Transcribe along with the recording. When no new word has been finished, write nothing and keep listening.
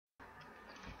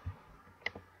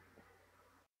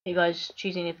Hey guys,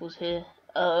 Cheesy Nipples here.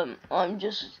 I'm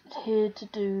just here to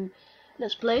do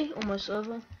Let's Play on my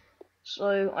server.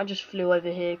 So I just flew over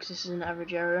here because this is an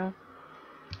average area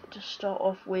to start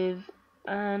off with,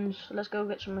 and let's go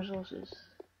get some resources.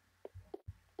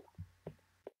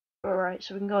 Alright,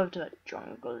 so we can go over to that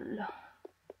jungle.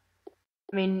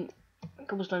 I mean,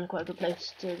 cobblestone is quite a good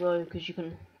place to go because you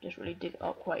can just really dig it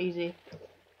up quite easy.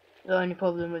 The only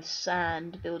problem with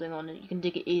sand building on it, you can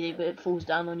dig it easy, but it falls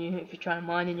down on you if you try and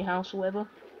mine in your house or whatever.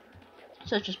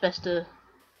 So it's just best to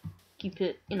keep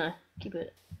it, keep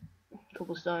it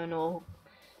cobblestone, or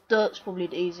dirt's probably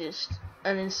the easiest.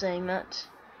 And in saying that,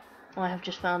 I have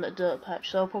just found a dirt patch,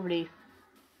 so I'll probably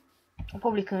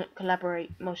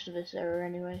collaborate most of this area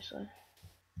anyway, so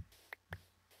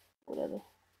whatever.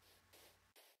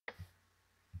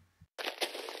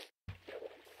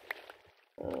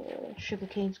 Sugar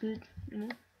cane's good, you know.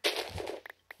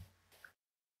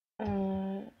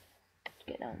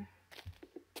 Get down.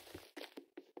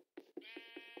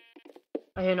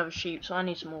 I hear another sheep, so I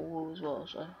need some more wool as well.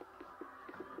 So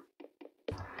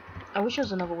I wish there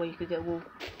was another way you could get wool.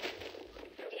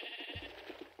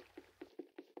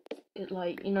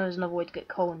 Like, there's another way to get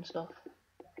coal and stuff.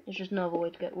 There's just no other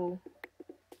way to get wool,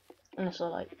 unless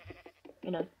I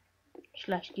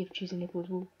slash give Cheesy Nipples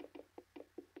wool.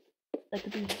 That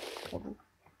could be trouble.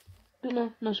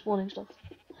 But no spawning stuff.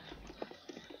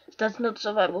 That's not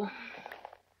survival.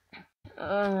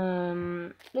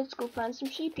 Let's go find some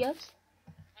sheep, yes?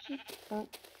 Sheep. Oh,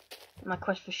 my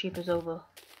quest for sheep is over.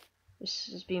 This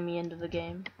has been the end of the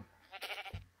game.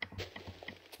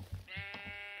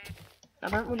 I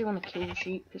don't really want to kill the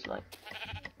sheep because, like,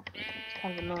 it's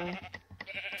kind of annoying.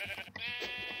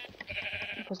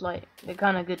 Because, like, they're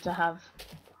kind of good to have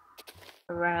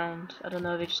around. I don't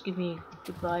know, they just give me a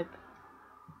good vibe.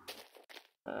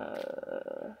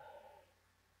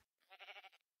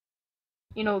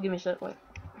 You know what, give me a sec, wait.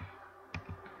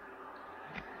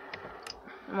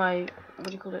 My, what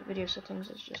do you call it, video settings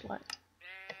is just like...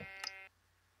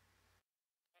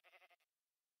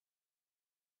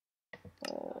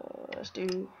 let's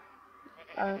do...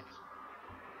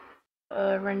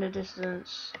 render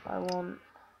distance, I want...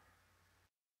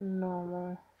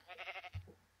 normal.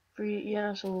 Free, yeah,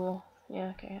 that's all.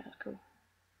 Yeah, okay, that's cool.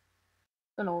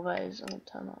 Don't know what that is, I'm gonna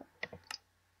turn that.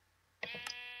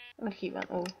 I'm gonna keep that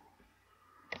all.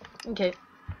 Okay.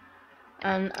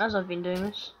 And as I've been doing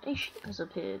this, a sheep has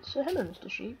appeared. So hello, Mr.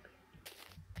 Sheep.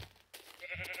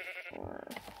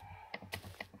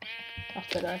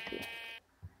 After that,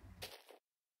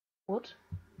 what?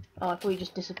 Oh, I thought you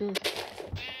just disappeared.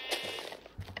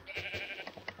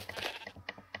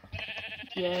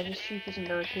 Yeah, this sheep isn't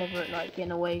very clever at like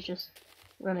getting away, he's just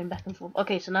running back and forth.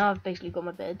 Okay, so now I've basically got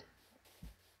my bed.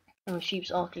 And the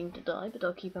sheep's asking to die, but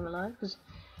I'll keep him alive, because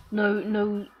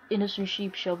no innocent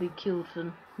sheep shall be killed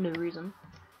for no reason.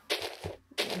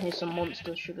 And here's some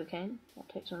monster sugarcane. I'll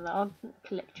take some of that. I'll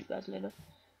collect you guys later.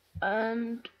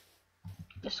 And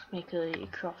let's make a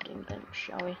crafting bench,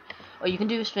 shall we? Oh, you can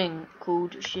do this thing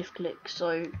called shift click. So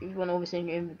if you want all this in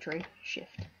your inventory,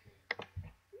 shift.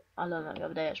 I learned that the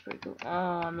other day. That's pretty cool. Oh,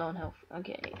 I'm low on health.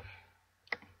 Okay.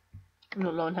 I'm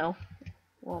not low on health.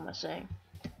 What am I saying?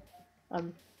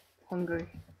 I'm hungry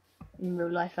in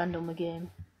real life and on the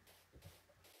game.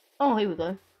 Oh, here we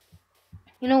go.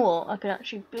 You know what? I could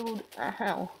actually build a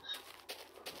house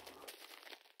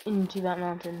into that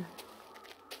mountain.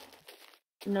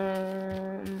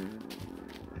 No,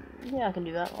 yeah, I can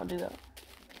do that. I'll do that.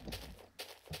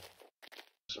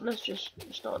 So let's just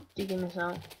start digging this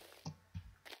out.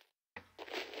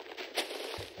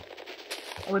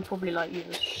 I would probably like use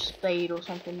a spade or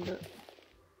something, but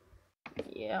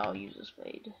yeah, I'll use a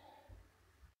spade.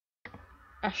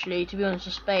 Actually, to be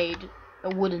honest, a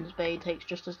wooden spade takes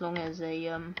just as long as a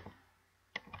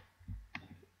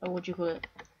what do you call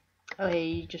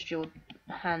it? Just your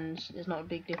hands. There's not a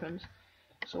big difference.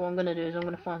 So what I'm gonna do is I'm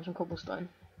gonna find some cobblestone,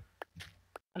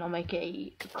 and I'll make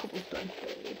a cobblestone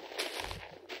spade.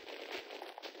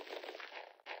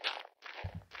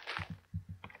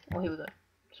 Oh, here we go.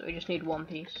 So we just need one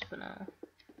piece for now.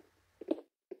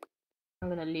 I'm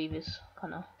gonna leave this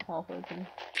kind of half open,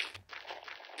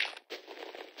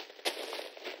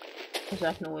 because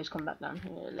I can always come back down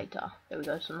here later. There we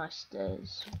go, some nice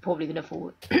stairs. Probably gonna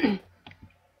fall.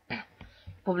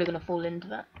 Probably gonna fall into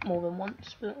that more than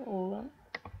once, but alright.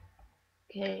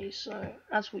 Okay, so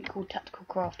that's what we call tactical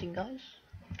crafting, guys.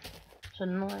 So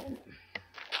 9.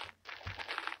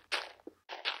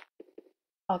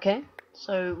 Okay,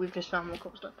 so we've just found more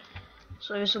cobblestone.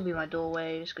 So this will be my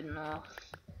doorway. It's good enough.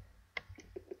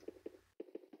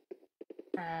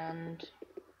 And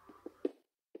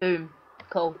boom,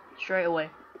 coal straight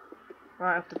away.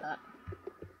 right off the bat.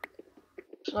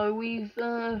 So we've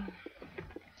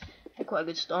had quite a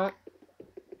good start.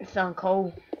 We found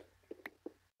coal,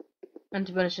 and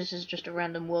to be honest, this is just a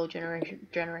random world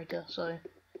generator. So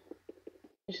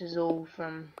this is all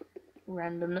from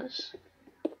randomness.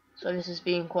 So this has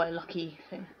been quite a lucky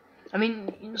thing. I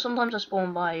mean, sometimes I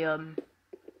spawn by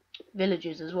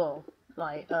villages as well,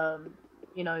 like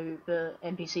you know, the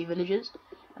NPC villages,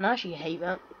 and I actually hate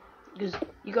that because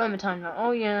you go in the town like,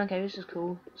 oh yeah, okay, this is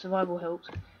cool, survival helps,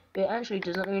 but it actually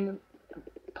doesn't. I mean,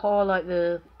 par like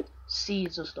the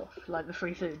seeds or stuff, like the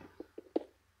free food,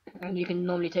 and you can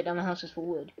normally take down the houses for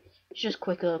wood. It's just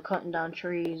quicker cutting down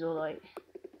trees or like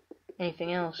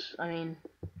anything else. I mean,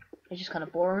 it's just kind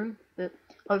of boring. But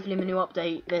hopefully in the new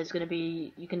update, there's going to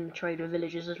be, you can trade with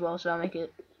villages as well, so that'll make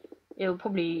it, it'll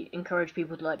probably encourage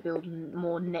people to like build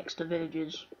more next to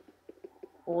villages,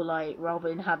 or like rather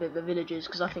inhabit the villages,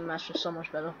 because I think that's just so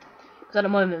much better. Because at the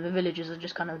moment the villages are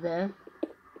just kind of there,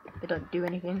 they don't do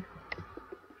anything,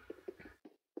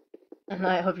 and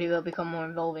like hopefully they'll become more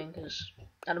involving, because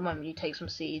at the moment you take some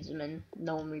seeds and then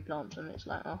no one replants them. It's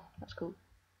like, oh, that's cool,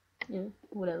 yeah,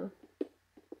 whatever.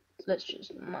 So let's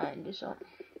just mine this up.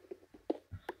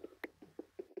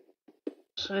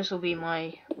 So this will be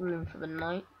my room for the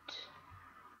night,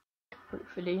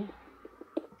 hopefully.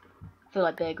 I feel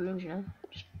like Bear Grylls, you know.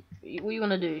 Just, what you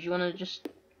want to do is you want to just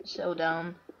settle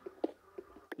down.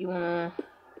 You want to,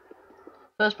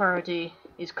 first priority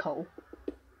is coal.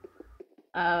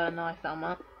 Now I found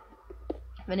that.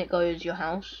 Then it goes your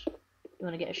house. You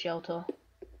want to get a shelter.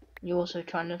 You're also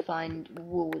trying to find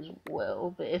wool as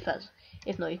well, but if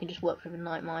not, you can just work through the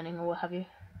night mining or what have you.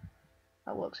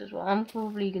 That works as well. I'm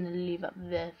probably going to leave that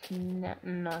there for now.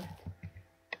 No,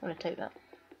 I'm going to take that.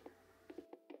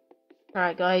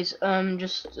 Alright guys,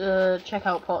 just check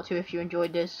out part 2 if you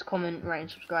enjoyed this. Comment, rate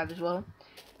and subscribe as well.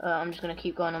 I'm just going to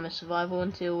keep going on this survival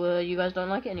until you guys don't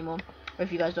like it anymore. Or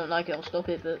if you guys don't like it, I'll stop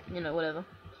it, but you know, whatever.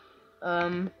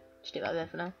 Stick that there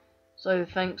for now. So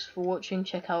thanks for watching,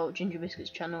 check out Ginger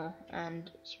Biscuit's channel, and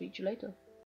speak to you later.